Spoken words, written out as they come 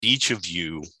each of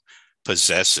you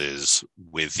possesses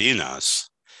within us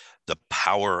the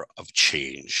power of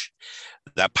change.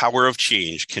 That power of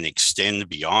change can extend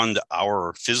beyond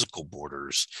our physical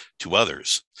borders to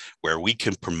others, where we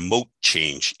can promote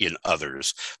change in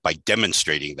others by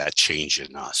demonstrating that change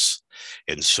in us.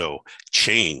 And so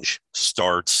change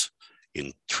starts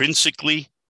intrinsically,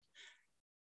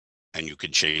 and you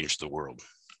can change the world.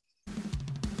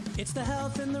 It's the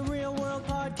Health in the Real World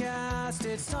podcast.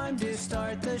 It's time to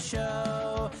start the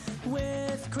show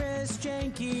with Chris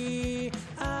Janke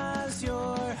as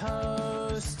your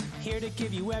host. Here to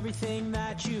give you everything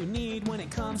that you need when it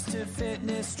comes to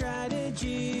fitness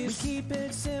strategies. We keep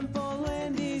it simple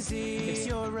and easy. It's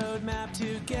your roadmap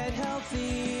to get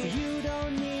healthy. You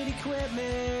don't need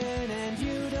equipment and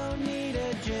you don't need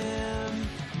a gym.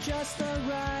 Just the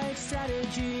right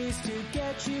strategies to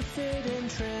get you fit and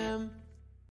trim.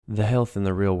 The Health in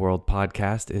the Real World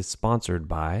podcast is sponsored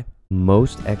by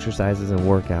most exercises and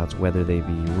workouts, whether they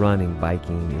be running,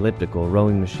 biking, elliptical,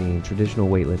 rowing machine, traditional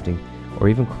weightlifting, or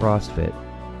even CrossFit,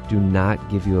 do not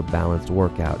give you a balanced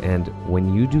workout. And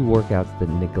when you do workouts that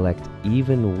neglect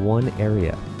even one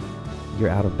area, you're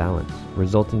out of balance,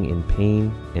 resulting in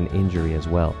pain and injury as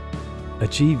well.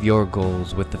 Achieve your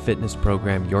goals with the fitness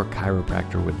program your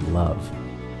chiropractor would love.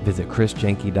 Visit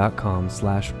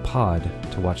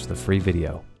chrisjanke.com/pod to watch the free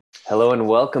video. Hello and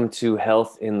welcome to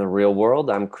Health in the Real World.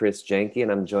 I'm Chris Janke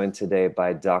and I'm joined today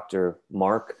by Dr.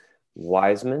 Mark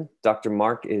Weisman. Dr.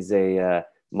 Mark is a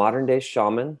modern day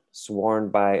shaman sworn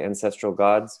by ancestral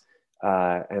gods.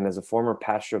 And as a former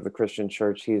pastor of the Christian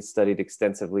church, he has studied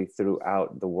extensively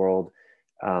throughout the world.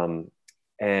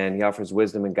 And he offers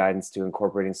wisdom and guidance to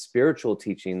incorporating spiritual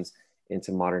teachings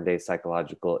into modern day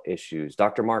psychological issues.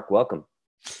 Dr. Mark, welcome.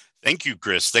 Thank you,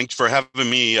 Chris. Thanks for having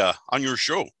me on your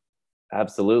show.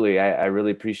 Absolutely. I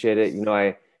really appreciate it. You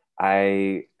know,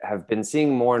 I have been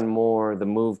seeing more and more the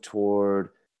move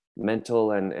toward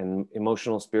mental and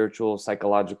emotional, spiritual,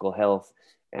 psychological health.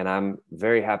 And I'm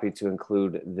very happy to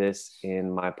include this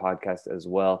in my podcast as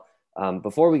well.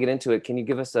 Before we get into it, can you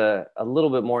give us a little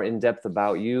bit more in-depth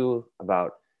about you,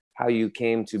 about how you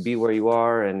came to be where you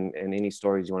are and any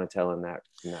stories you want to tell in that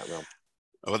realm?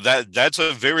 Well, that's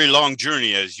a very long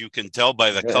journey, as you can tell by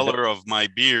the color of my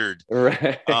beard.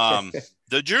 Right.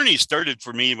 The journey started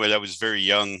for me when I was very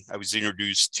young. I was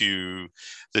introduced to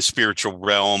the spiritual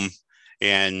realm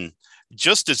and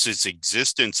just as its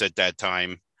existence at that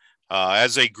time.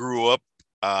 As I grew up,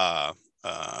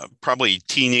 probably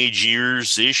teenage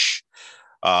years-ish,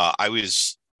 I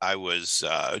was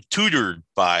tutored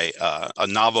by a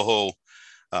Navajo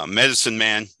medicine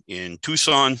man in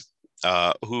Tucson,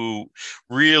 who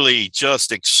really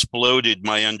just exploded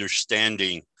my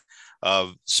understanding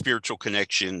of spiritual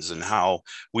connections and how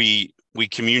we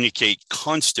communicate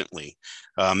constantly.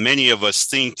 Many of us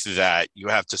think that you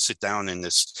have to sit down in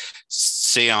this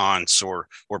seance or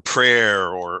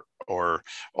prayer or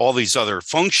all these other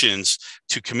functions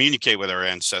to communicate with our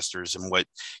ancestors. And what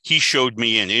he showed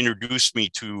me and introduced me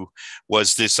to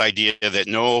was this idea that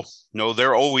no,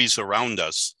 they're always around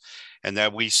us, and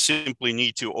that we simply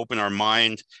need to open our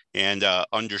mind and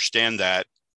understand that.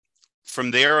 From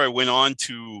there, I went on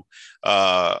to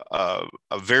a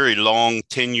very long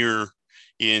tenure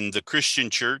in the Christian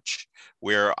church,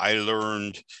 where I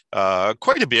learned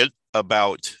quite a bit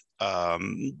about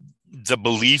the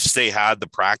beliefs they had, the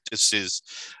practices,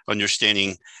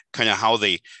 understanding kind of how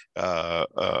they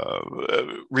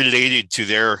related to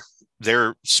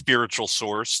their spiritual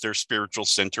source, their spiritual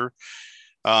center.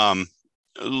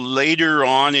 Later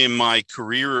on in my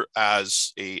career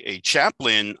as a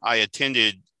chaplain, I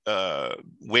attended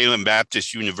Wayland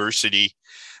Baptist University,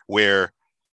 where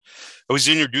I was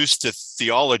introduced to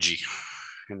theology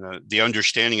and the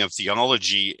understanding of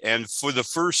theology. And for the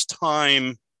first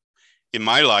time in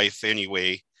my life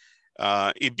anyway,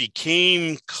 it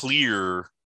became clear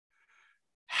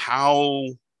how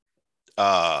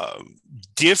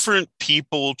different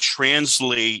people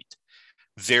translate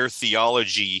their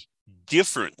theology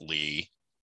differently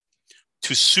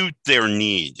to suit their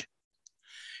need.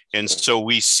 And so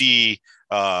we see,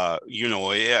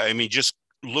 just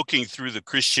looking through the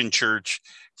Christian church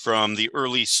from the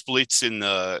early splits in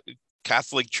the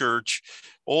Catholic Church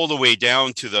all the way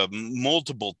down to the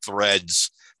multiple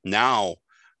threads now,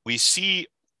 we see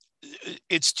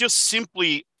it's just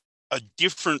simply a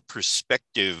different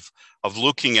perspective of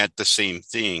looking at the same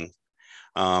thing.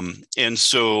 And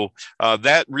so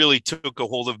that really took a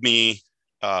hold of me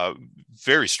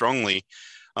very strongly,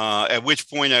 at which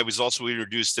point I was also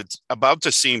introduced at about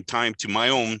the same time to my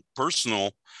own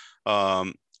personal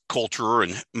culture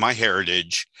and my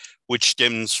heritage, which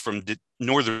stems from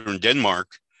northern Denmark.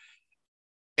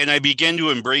 I began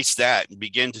to embrace that and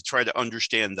began to try to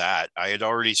understand that. I had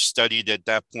already studied at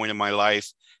that point in my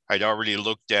life. I'd already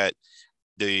looked at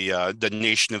the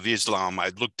Nation of Islam.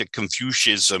 I looked at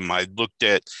Confucianism. I looked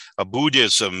at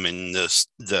Buddhism and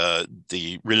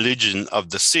the religion of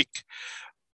the Sikh.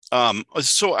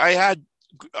 So I had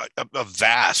a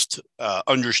vast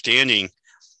understanding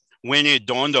when it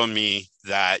dawned on me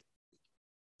that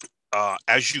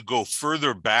as you go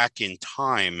further back in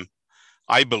time,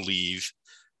 I believe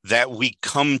that we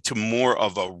come to more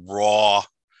of a raw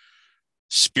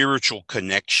spiritual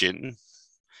connection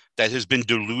that has been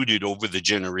diluted over the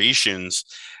generations,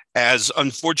 as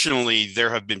unfortunately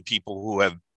there have been people who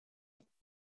have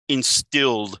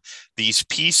instilled these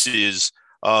pieces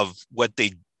of what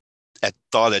they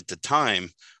thought at the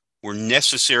time were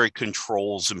necessary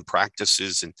controls and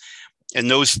practices,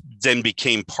 and those then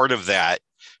became part of that.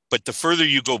 But the further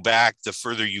you go back, the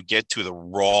further you get to the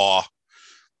raw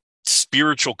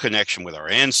spiritual connection with our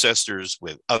ancestors,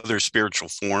 with other spiritual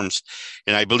forms.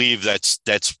 And I believe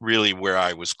that's really where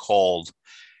I was called.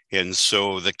 And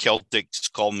so the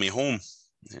Celtics called me home,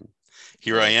 and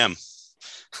here I am.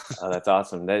 Oh, that's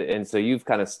awesome. And so you've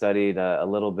kind of studied a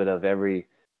little bit of every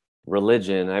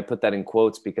religion. I put that in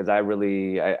quotes because I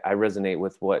resonate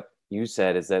with what you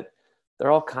said, is that they're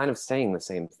all kind of saying the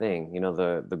same thing.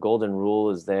 The golden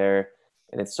rule is there,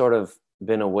 and it's sort of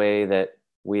been a way that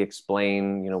we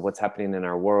explain, what's happening in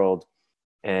our world.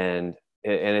 And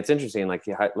it's interesting, like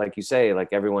you say, like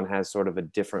everyone has sort of a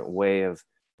different way of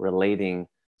relating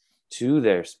to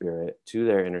their spirit, to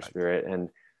their inner spirit. And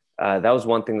that was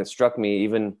one thing that struck me,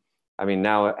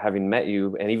 now having met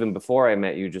you, and even before I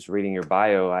met you, just reading your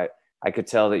bio, I could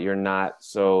tell that you're not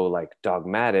so like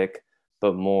dogmatic,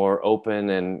 but more open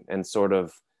and sort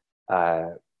of,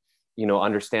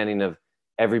 understanding of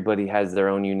everybody has their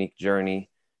own unique journey.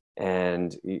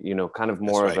 And kind of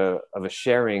more right. of a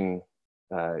sharing,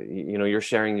 you're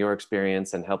sharing your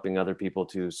experience and helping other people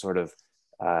to sort of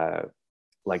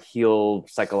like heal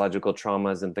psychological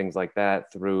traumas and things like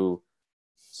that through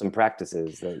some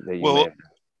practices that you may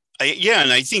have.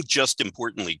 And I think just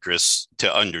importantly, Chris,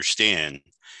 to understand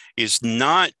is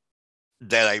not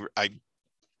that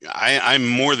I'm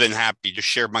more than happy to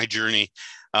share my journey.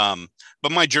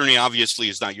 But my journey obviously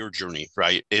is not your journey,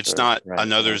 right? It's not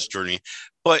another's journey.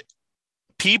 But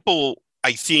people,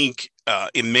 I think,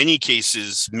 in many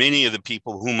cases, many of the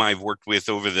people whom I've worked with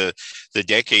over the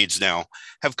decades now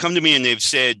have come to me and they've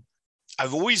said,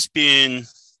 I've always been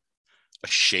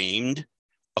ashamed,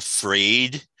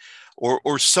 afraid,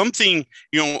 or something,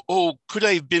 could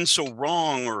I have been so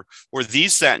wrong, or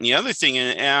these, that, and the other thing.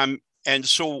 And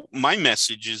so my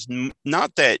message is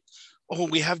not that,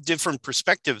 we have different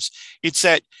perspectives. It's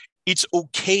that it's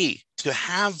okay to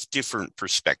have different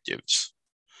perspectives.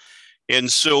 And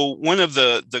so one of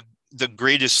the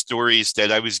greatest stories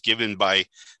that I was given by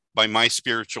my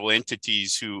spiritual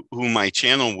entities whom I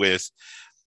channel with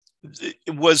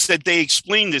was that they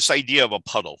explained this idea of a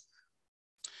puddle.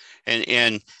 And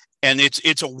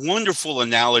it's a wonderful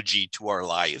analogy to our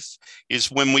life,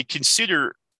 is when we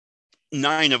consider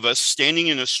 9 of us standing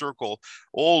in a circle,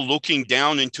 all looking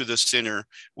down into the center,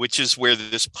 which is where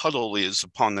this puddle is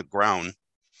upon the ground.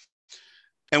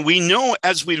 And we know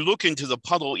as we look into the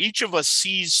puddle, each of us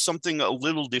sees something a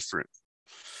little different.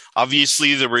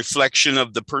 Obviously, the reflection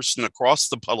of the person across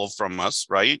the puddle from us,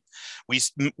 right?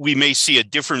 We may see a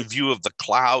different view of the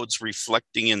clouds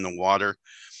reflecting in the water.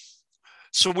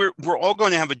 So we're all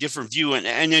going to have a different view.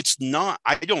 And it's not,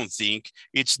 I don't think,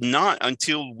 it's not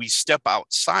until we step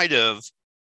outside of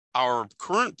our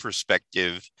current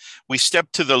perspective, we step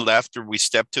to the left or we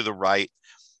step to the right,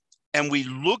 and we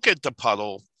look at the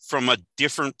puddle from a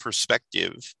different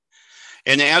perspective.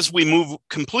 And as we move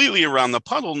completely around the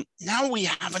puddle, now we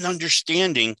have an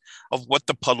understanding of what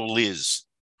the puddle is.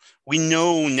 We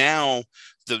know now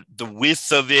the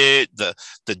width of it,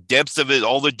 the depth of it,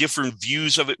 all the different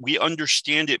views of it. We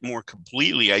understand it more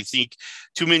completely. I think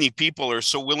too many people are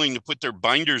so willing to put their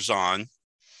binders on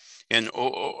and,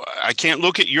 I can't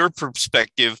look at your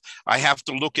perspective. I have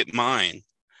to look at mine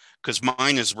because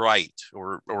mine is right,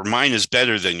 or mine is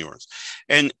better than yours.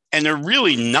 And they're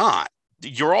really not.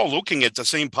 You're all looking at the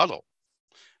same puddle.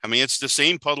 I mean, it's the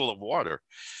same puddle of water.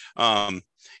 And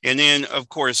then, of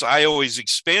course, I always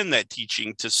expand that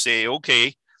teaching to say,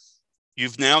 okay,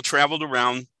 you've now traveled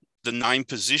around the 9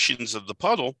 positions of the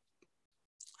puddle.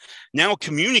 Now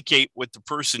communicate with the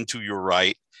person to your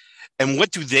right, and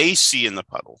what do they see in the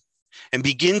puddle? And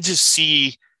begin to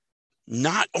see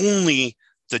not only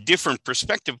the different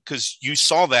perspective, because you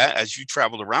saw that as you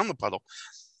traveled around the puddle,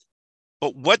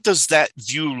 but what does that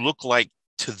view look like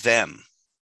to them?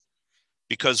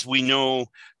 because we know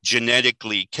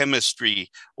genetically, chemistry,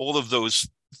 all of those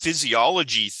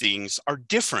physiology things are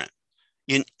different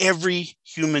in every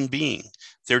human being.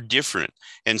 They're different.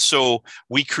 And so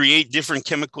we create different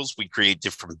chemicals, we create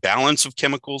different balance of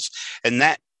chemicals, and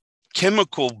that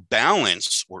chemical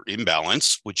balance or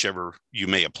imbalance, whichever you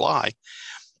may apply,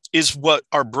 is what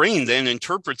our brain then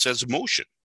interprets as emotion.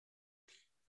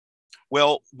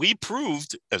 Well, we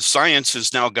proved, as science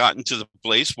has now gotten to the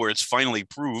place where it's finally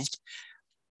proved,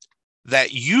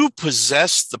 that you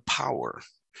possess the power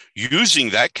using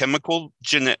that chemical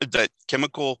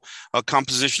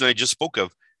composition I just spoke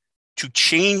of to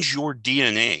change your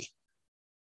DNA.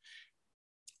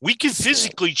 We can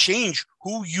physically change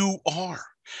who you are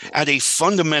at a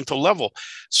fundamental level.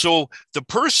 So the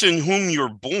person whom you're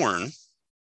born,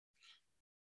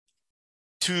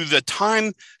 to the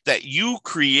time that you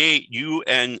create, you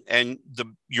and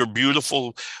your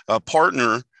beautiful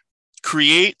partner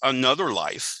create another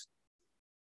life,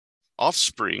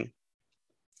 offspring,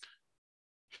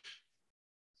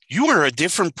 you are a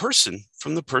different person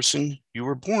from the person you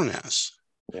were born as.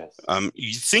 Yes.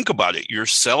 You think about it, your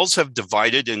cells have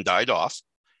divided and died off.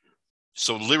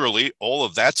 So literally all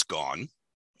of that's gone.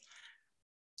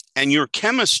 And your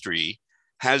chemistry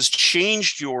has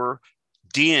changed your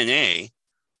DNA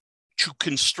to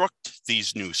construct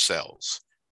these new cells.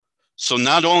 So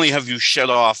not only have you shed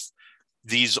off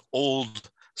these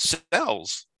old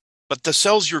cells, but the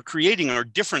cells you're creating are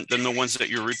different than the ones that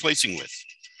you're replacing with.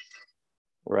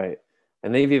 Right.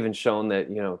 And they've even shown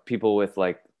that, people with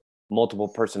like multiple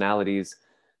personalities,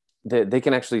 they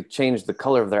can actually change the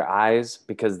color of their eyes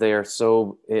because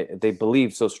they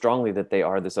believe so strongly that they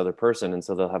are this other person. And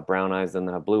so they'll have brown eyes, then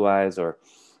they'll have blue eyes, or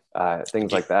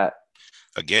things like that.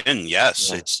 Again, yes,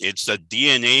 yeah. It's a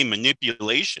DNA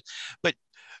manipulation. But,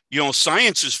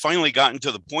 science has finally gotten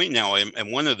to the point now.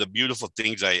 And one of the beautiful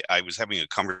things, I was having a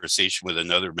conversation with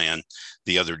another man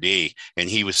the other day, and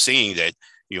he was saying that,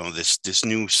 this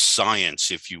new science,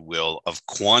 if you will, of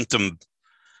quantum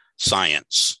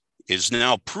science is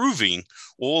now proving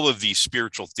all of these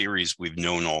spiritual theories we've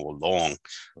known all along,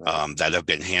 right, that have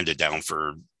been handed down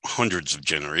for hundreds of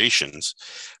generations.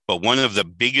 But one of the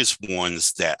biggest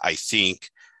ones that I think,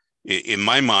 in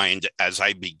my mind, as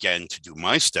I began to do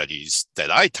my studies,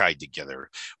 that I tied together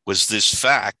was this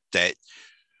fact that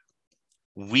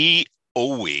we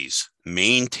always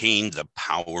maintain the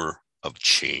power of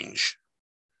change.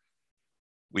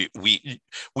 We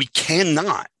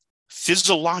cannot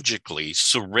physiologically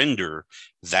surrender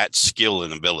that skill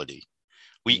and ability.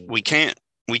 We can't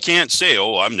say,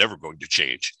 oh, I'm never going to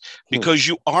change, because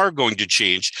you are going to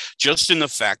change just in the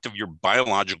fact of your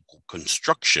biological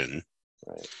construction.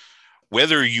 Right.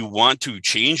 Whether you want to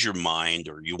change your mind,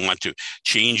 or you want to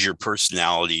change your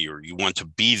personality, or you want to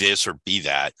be this or be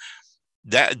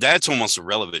that's almost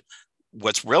irrelevant.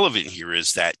 What's relevant here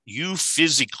is that you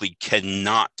physically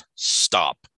cannot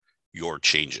stop your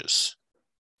changes.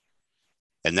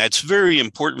 And that's very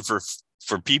important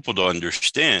for people to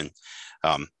understand,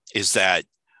 is that,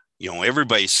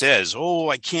 everybody says, oh,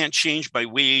 I can't change my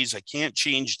ways. I can't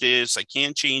change this. I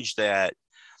can't change that.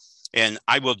 And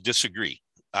I will disagree.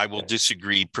 I will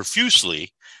disagree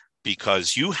profusely,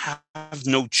 because you have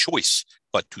no choice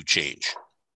but to change.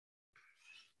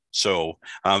 So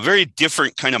a very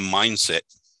different kind of mindset,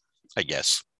 I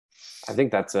guess. I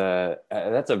think that's a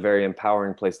very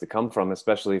empowering place to come from,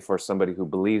 especially for somebody who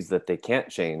believes that they can't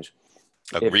change.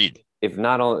 Agreed. If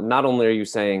not only are you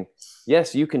saying,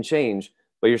 yes, you can change,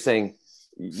 but you're saying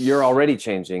you're already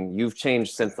changing. You've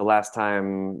changed since the last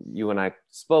time you and I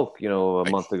spoke, a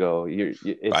month ago.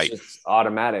 It's just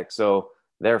automatic. So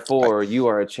therefore, you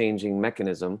are a changing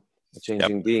mechanism, a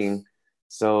changing being.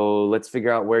 So let's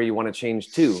figure out where you want to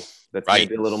change to. That's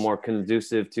maybe a little more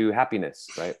conducive to happiness,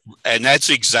 right? And that's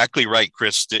exactly right,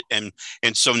 Chris. And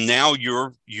so now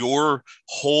your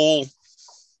whole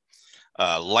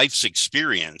life's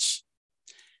experience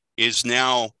is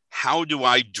now, how do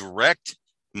I direct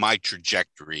my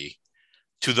trajectory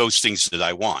to those things that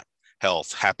I want?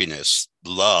 Health, happiness,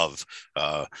 love,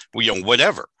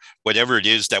 whatever it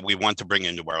is that we want to bring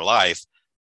into our life.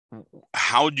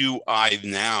 How do I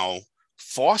now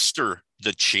foster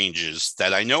the changes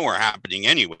that I know are happening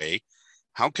anyway?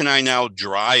 How can I now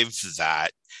drive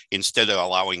that instead of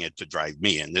allowing it to drive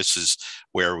me? And this is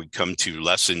where we come to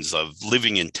lessons of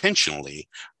living intentionally,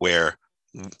 where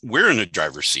we're in the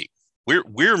driver's seat.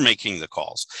 We're making the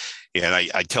calls. And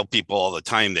I tell people all the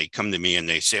time, they come to me and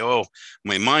they say, oh,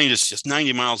 my mind is just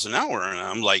 90 miles an hour. And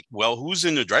I'm like, well, who's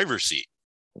in the driver's seat?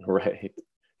 Right.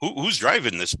 Who's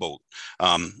driving this boat?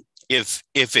 If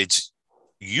it's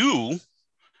you,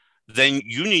 then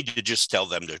you need to just tell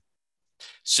them to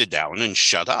sit down and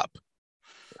shut up.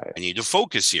 Right. I need to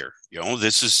focus here.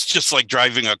 This is just like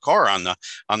driving a car on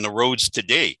the roads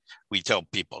today. We tell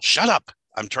people, shut up.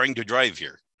 I'm trying to drive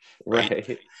here.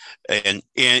 Right.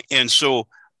 And so,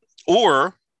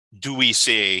 or do we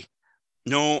say,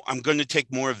 no, I'm going to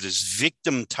take more of this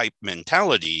victim type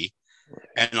mentality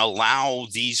and allow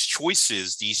these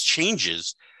choices, these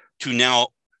changes to now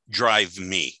drive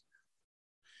me.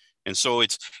 And so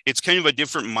it's kind of a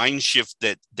different mind shift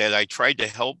that I tried to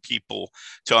help people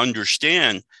to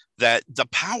understand that the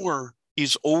power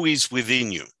is always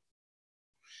within you.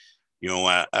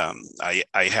 I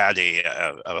had a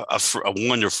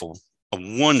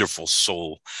wonderful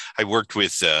soul I worked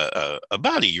with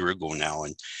about a year ago now,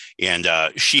 and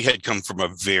she had come from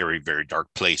a very, very dark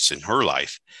place in her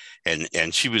life,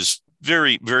 and she was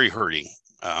very, very hurting.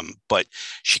 But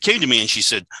she came to me and she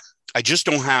said, I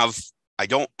don't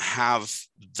have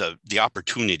the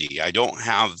opportunity. I don't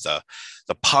have the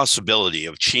possibility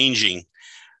of changing.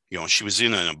 She was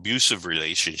in an abusive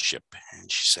relationship, and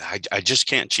she said, I just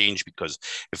can't change, because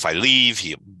if I leave,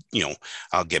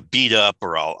 I'll get beat up,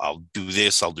 or I'll do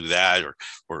this, I'll do that,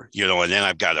 or and then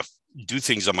I've got to do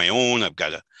things on my own.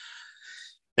 And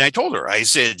I told her, I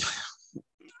said,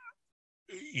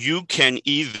 you can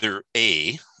either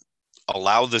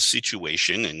allow the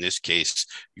situation, in this case,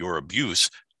 your abuse,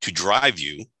 to drive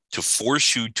you, to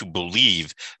force you to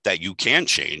believe that you can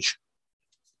change,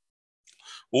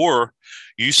 or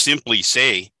you simply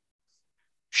say,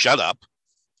 shut up,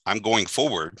 I'm going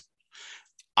forward,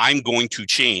 I'm going to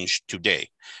change today,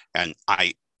 and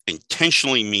I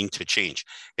intentionally mean to change.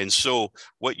 And so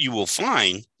what you will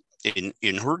find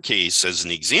in her case, as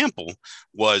an example,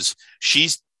 was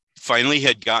she's finally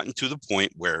had gotten to the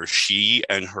point where she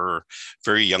and her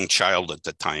very young child at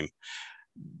the time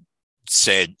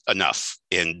said enough,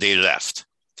 and they left.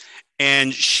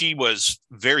 And she was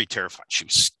very terrified. She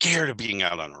was scared of being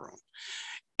out on her own.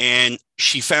 And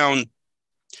she found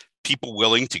people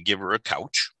willing to give her a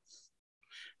couch.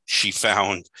 She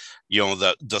found,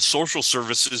 the social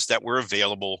services that were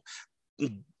available,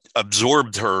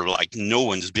 absorbed her like no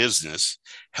one's business,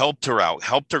 helped her out,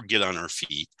 helped her get on her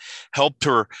feet, helped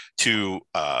her to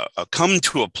come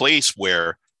to a place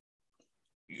where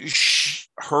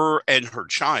her and her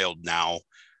child now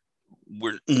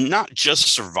were not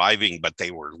just surviving, but they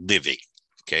were living.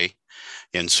 Okay.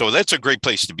 And so that's a great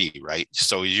place to be, right?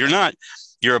 So you're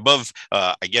above,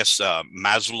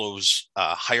 Maslow's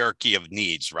hierarchy of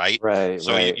needs, right? Right.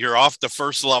 So you're off the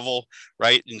first level,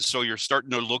 right? And so you're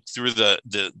starting to look through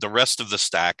the rest of the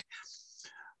stack.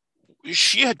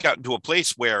 She had gotten to a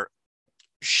place where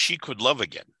she could love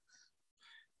again.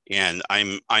 And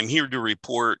I'm here to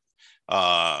report,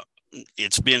 I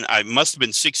must have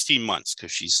been 16 months,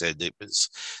 because she said it was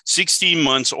 16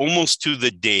 months, almost to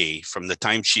the day, from the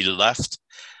time she left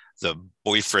the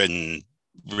boyfriend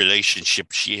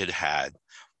relationship she had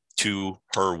to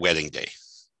her wedding day.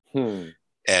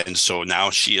 And so now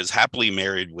she is happily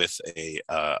married with a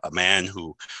man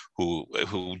who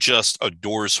just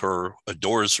adores her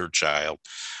child,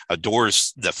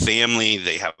 adores the family.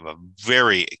 They have a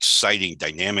very exciting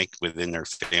dynamic within their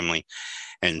family.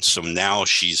 And so now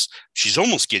she's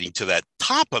almost getting to that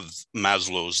top of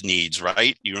Maslow's needs,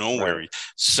 right? Where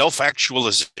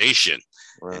self-actualization.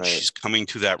 Right. And she's coming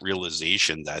to that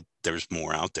realization that there's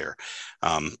more out there.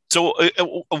 So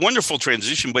a wonderful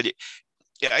transition, but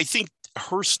I think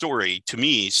her story, to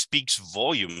me, speaks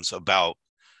volumes about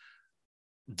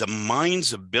the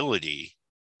mind's ability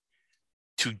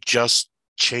to just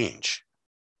change.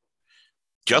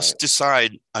 Just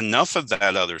decide enough of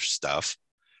that other stuff,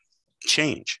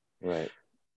 change. Right.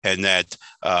 And that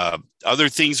other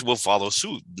things will follow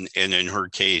suit. And in her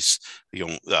case,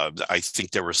 I think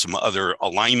there were some other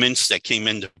alignments that came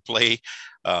into play.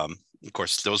 Of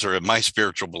course, those are my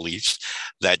spiritual beliefs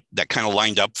that kind of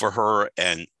lined up for her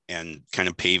and kind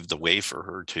of paved the way for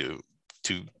her to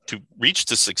reach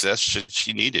the success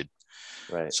she needed.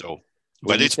 Right. So,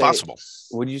 but it's possible.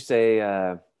 Would you say,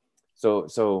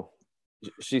 so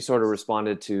she sort of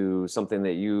responded to something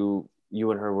that you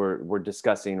and her were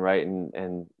discussing, right?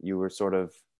 And you were sort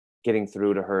of getting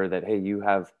through to her that, hey, you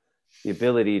have the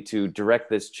ability to direct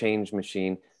this change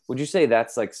machine. Would you say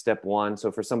that's like step one?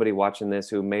 So for somebody watching this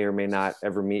who may or may not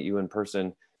ever meet you in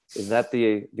person, is that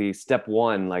the step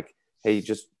one? Like, hey,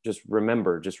 just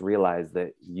remember, just realize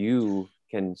that you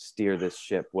can steer this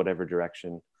ship whatever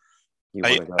direction you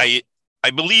want to go.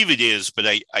 I believe it is, but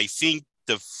I think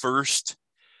the first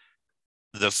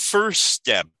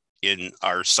step in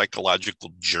our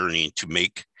psychological journey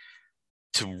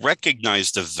to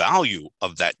recognize the value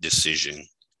of that decision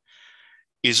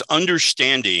is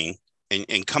understanding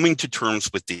and coming to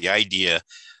terms with the idea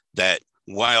that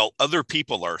while other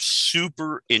people are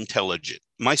super intelligent,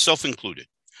 myself included,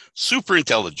 super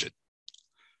intelligent,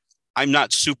 I'm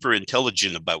not super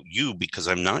intelligent about you because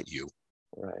I'm not you.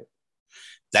 Right.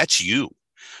 That's you.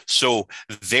 So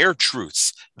their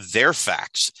truths, their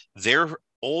facts,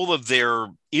 all of their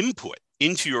input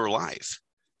into your life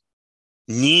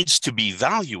needs to be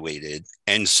evaluated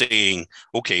and saying,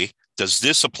 okay, does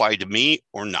this apply to me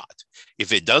or not?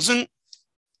 If it doesn't,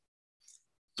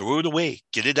 throw it away,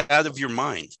 get it out of your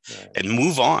mind, and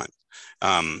move on.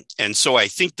 And so I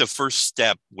think the first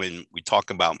step when we talk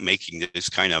about making this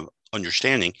kind of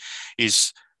understanding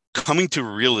is coming to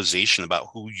a realization about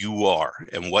who you are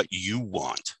and what you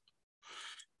want.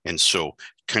 And so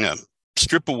kind of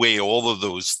strip away all of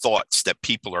those thoughts that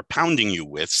people are pounding you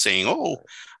with, saying, oh,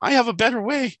 I have a better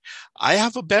way. I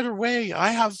have a better way.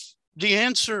 I have the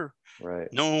answer. Right.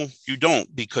 No, you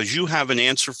don't, because you have an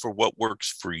answer for what works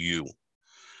for you.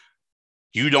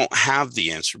 You don't have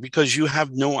the answer because you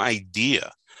have no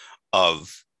idea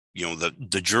of,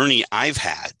 the journey I've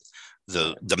had,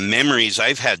 the memories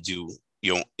I've had to,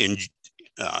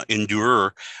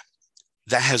 endure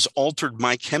that has altered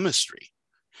my chemistry.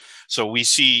 So we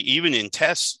see even in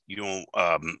tests,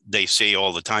 they say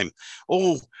all the time,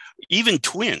 oh, even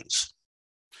twins,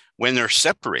 when they're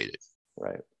separated,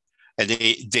 right, and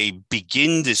they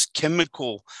begin this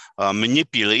chemical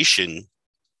manipulation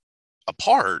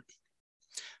apart,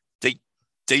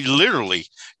 they literally,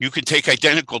 you can take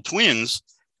identical twins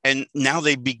and now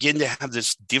they begin to have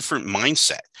this different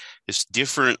mindset, this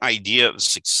different idea of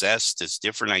success, this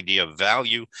different idea of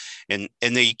value. And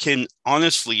they can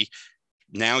honestly,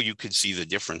 now you could see the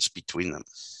difference between them.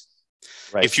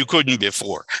 Right. If you couldn't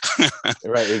before.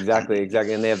 Right, exactly.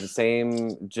 And they have the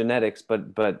same genetics, but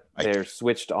right. They're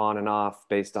switched on and off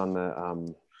based on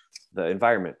the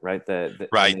environment, right?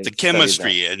 The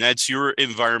chemistry, and that's your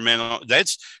environmental,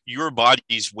 that's your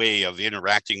body's way of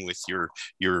interacting with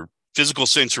your physical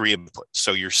sensory input.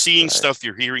 So you're seeing stuff,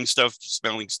 you're hearing stuff,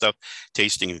 smelling stuff,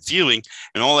 tasting and feeling,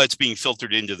 and all that's being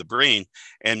filtered into the brain.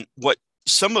 And what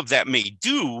some of that may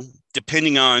do,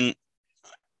 depending on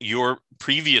your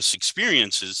previous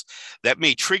experiences, that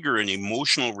may trigger an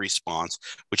emotional response,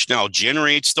 which now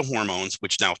generates the hormones,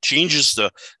 which now changes the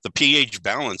pH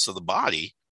balance of the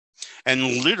body,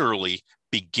 and literally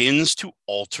begins to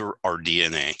alter our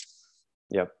DNA.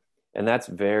 Yep. And that's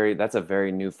a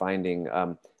very new finding.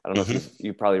 I don't know if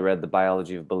you probably read The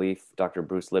Biology of Belief, Dr.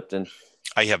 Bruce Lipton.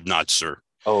 I have not, sir.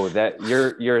 Oh, that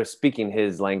you're speaking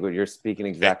his language. You're speaking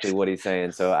exactly what he's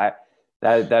saying. So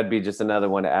that'd be just another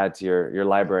one to add to your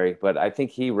library. But I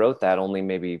think he wrote that only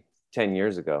maybe 10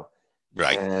 years ago.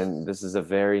 Right. And this is a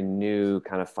very new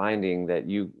kind of finding that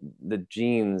the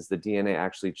genes, the DNA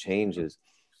actually changes.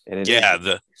 And it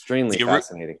is extremely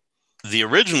fascinating. The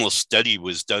original study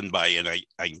was done by, and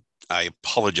I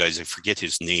apologize, I forget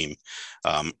his name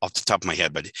off the top of my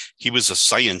head, but he was a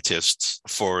scientist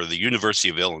for the University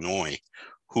of Illinois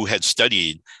who had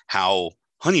studied how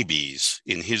honeybees,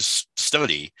 in his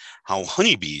study, how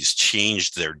honeybees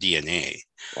changed their DNA.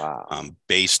 Wow.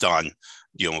 Based on,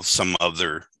 some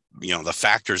other, the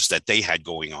factors that they had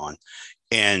going on.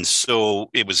 And so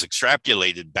it was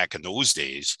extrapolated back in those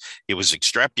days. It was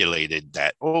extrapolated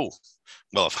that,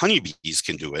 if honeybees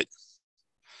can do it,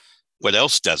 what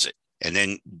else does it? And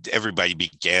then everybody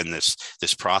began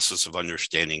this process of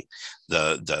understanding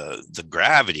the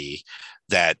gravity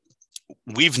that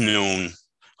we've known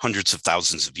hundreds of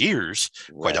thousands of years,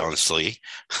 quite honestly.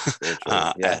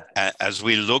 As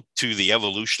we look to the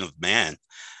evolution of man,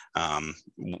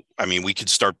 we could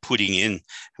start putting in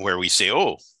where we say,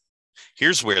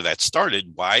 here's where that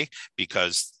started. Why?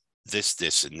 Because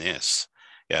this, and this.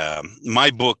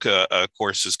 My book, of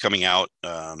course, is coming out.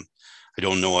 I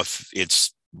don't know if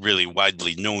it's really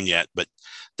widely known yet, but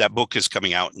that book is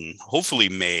coming out in hopefully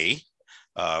May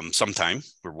sometime.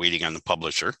 We're waiting on the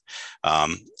publisher.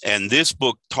 And this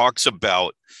book talks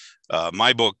about,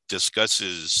 my book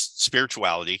discusses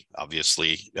spirituality,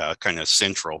 obviously kind of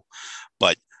central,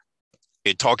 but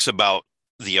it talks about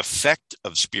the effect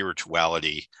of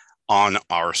spirituality on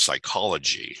our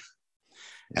psychology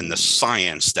and the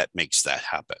science that makes that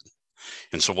happen.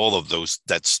 And so all of those,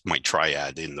 that's my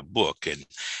triad in the book.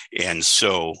 And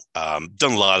so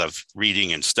done a lot of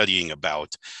reading and studying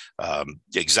about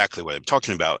exactly what I'm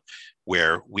talking about,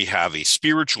 where we have a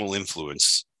spiritual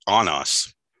influence on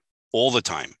us all the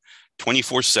time,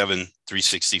 24/7,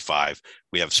 365.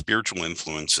 We have spiritual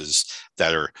influences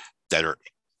that are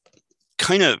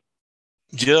kind of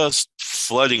just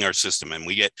flooding our system. And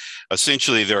we get,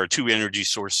 essentially, there are two energy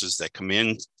sources that come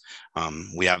in.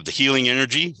 We have the healing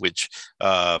energy, which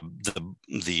much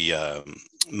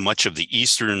of the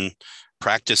Eastern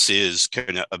practices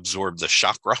kind of absorb the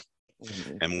chakra.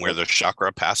 And where the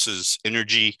chakra passes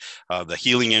energy, the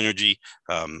healing energy,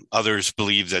 others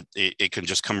believe that it can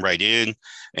just come right in,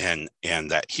 and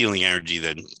that healing energy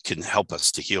then can help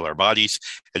us to heal our bodies.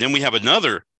 And then we have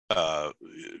another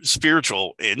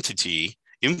spiritual entity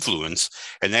influence,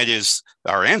 and that is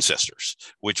our ancestors,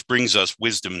 which brings us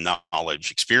wisdom,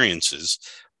 knowledge, experiences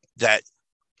that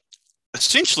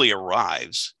essentially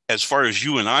arrives as far as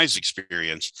you and I's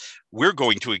experience. We're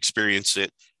going to experience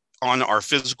it on our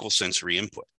physical sensory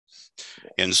input.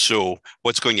 And so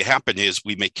what's going to happen is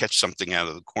we may catch something out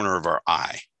of the corner of our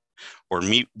eye, or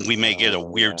we may get a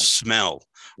weird smell,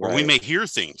 or we may hear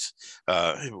things.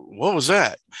 What was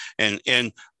that? And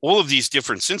all of these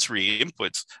different sensory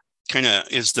inputs kind of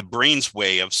is the brain's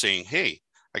way of saying, hey,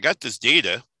 I got this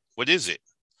data. What is it?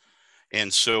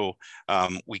 And so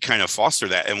we kind of foster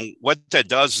that. And what that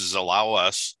does is allow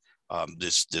us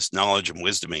this knowledge and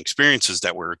wisdom and experiences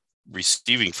that we're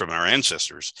receiving from our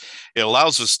ancestors. It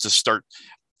allows us to start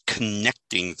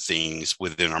connecting things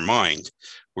within our mind.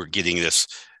 We're getting this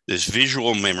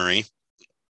visual memory,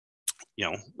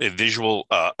 a visual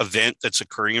event that's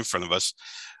occurring in front of us.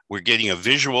 We're getting a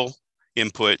visual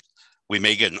input. We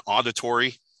may get an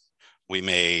auditory. We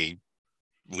may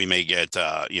get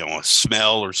a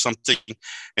smell or something,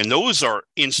 and those are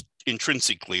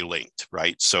intrinsically linked,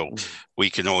 right? So we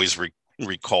can always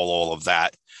recall all of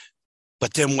that.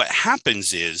 But then what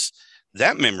happens is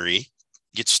that memory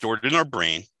gets stored in our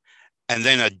brain, and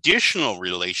then additional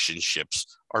relationships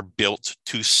are built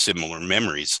to similar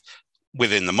memories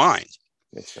within the mind.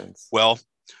 Makes sense. Well,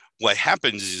 what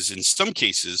happens is in some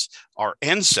cases, our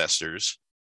ancestors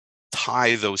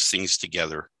tie those things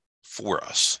together for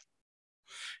us,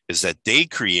 is that they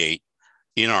create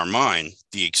in our mind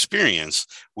the experience,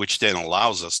 which then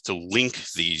allows us to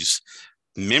link these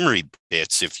memory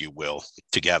bits, if you will,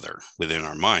 together within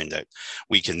our mind, that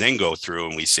we can then go through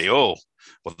and we say, oh,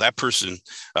 well, that person,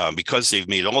 because they've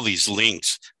made all these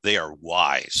links, they are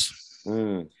wise.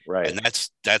 Right. And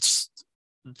that's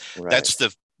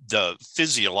the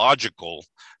physiological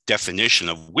definition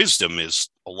of wisdom, is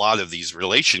a lot of these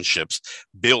relationships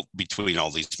built between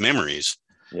all these memories.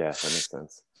 Yeah, that makes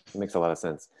sense. It makes a lot of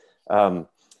sense.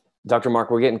 Dr. Mark,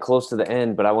 we're getting close to the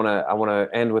end, but I want to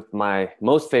end with my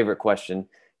most favorite question.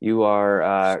 You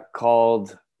are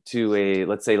called to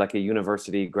let's say like a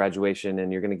university graduation,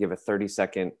 and you're going to give a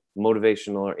 30-second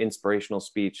motivational or inspirational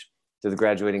speech to the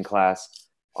graduating class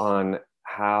on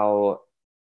how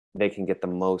they can get the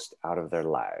most out of their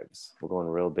lives. We're going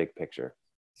real big picture.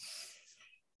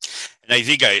 And I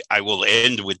think I will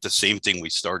end with the same thing we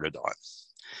started on,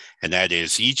 and that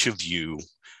is each of you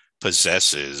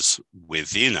possesses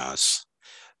within us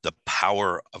the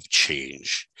power of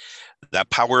change.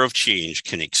 That power of change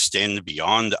can extend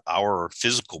beyond our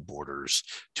physical borders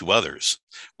to others,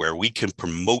 where we can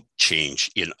promote change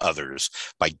in others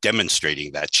by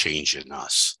demonstrating that change in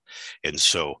us. And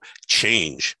so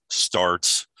change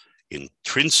starts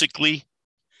intrinsically,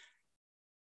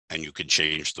 and you can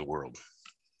change the world.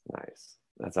 Nice.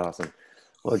 That's awesome.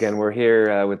 Well, again, we're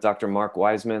here with Dr. Mark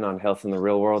Weisman on Health in the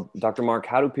Real World. Dr. Mark,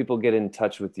 how do people get in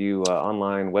touch with you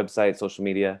online, website, social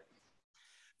media?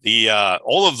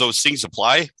 All of those things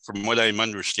apply from what I'm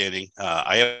understanding.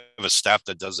 I have a staff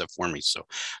that does that for me, so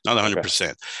not 100%.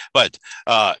 Okay. But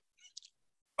our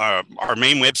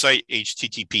main website,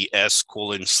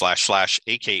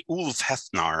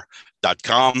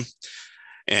 https://akulfhefnar.com.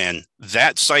 And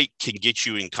that site can get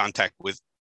you in contact with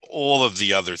all of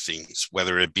the other things,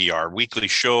 whether it be our weekly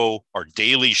show, our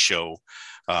daily show.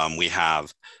 We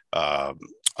have,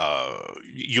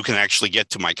 you can actually get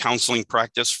to my counseling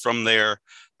practice from there.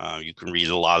 You can read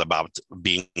a lot about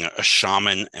being a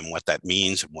shaman and what that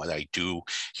means and what I do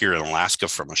here in Alaska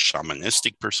from a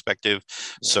shamanistic perspective.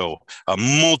 So a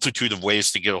multitude of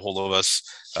ways to get a hold of us.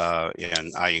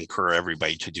 And I encourage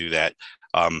everybody to do that.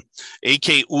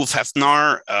 AK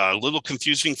Ulfhefnar, a little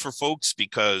confusing for folks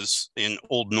because in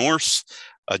Old Norse,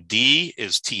 a D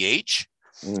is TH.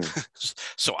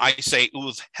 So I say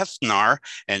Ulfhefnar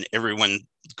and everyone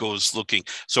goes looking.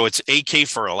 So it's AK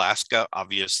for Alaska,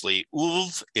 obviously.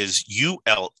 Ulf is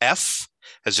ULF,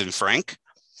 as in Frank.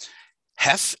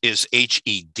 Hef is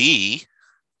HEDNAR.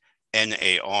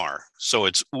 So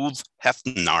it's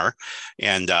Ulfhefnar.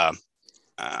 And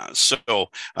so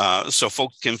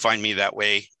folks can find me that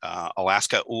way.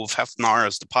 Alaska Ulfhefnar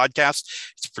is the podcast.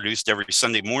 It's produced every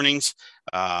Sunday mornings,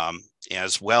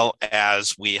 as well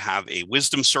as we have a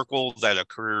wisdom circle that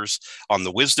occurs on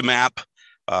the Wisdom app.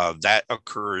 That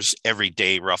occurs every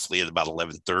day, roughly at about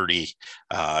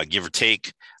 11:30, give or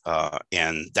take.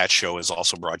 And that show is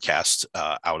also broadcast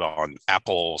out on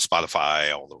Apple,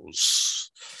 Spotify, all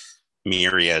those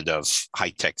myriad of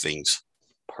high-tech things.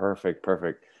 Perfect.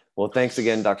 Well, thanks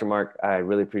again, Dr. Mark. I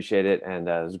really appreciate it. And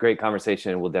it was a great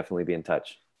conversation. We'll definitely be in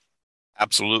touch.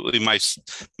 Absolutely, my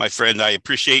friend. I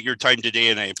appreciate your time today,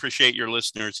 and I appreciate your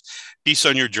listeners. Peace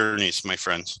on your journeys, my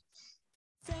friends.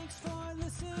 Thanks for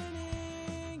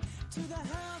listening to the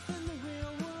Health in the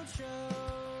Real World show.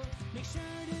 Make sure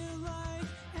to like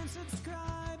and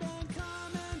subscribe and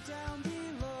comment down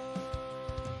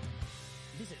below.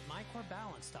 Visit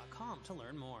mycorebalance.com to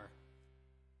learn more.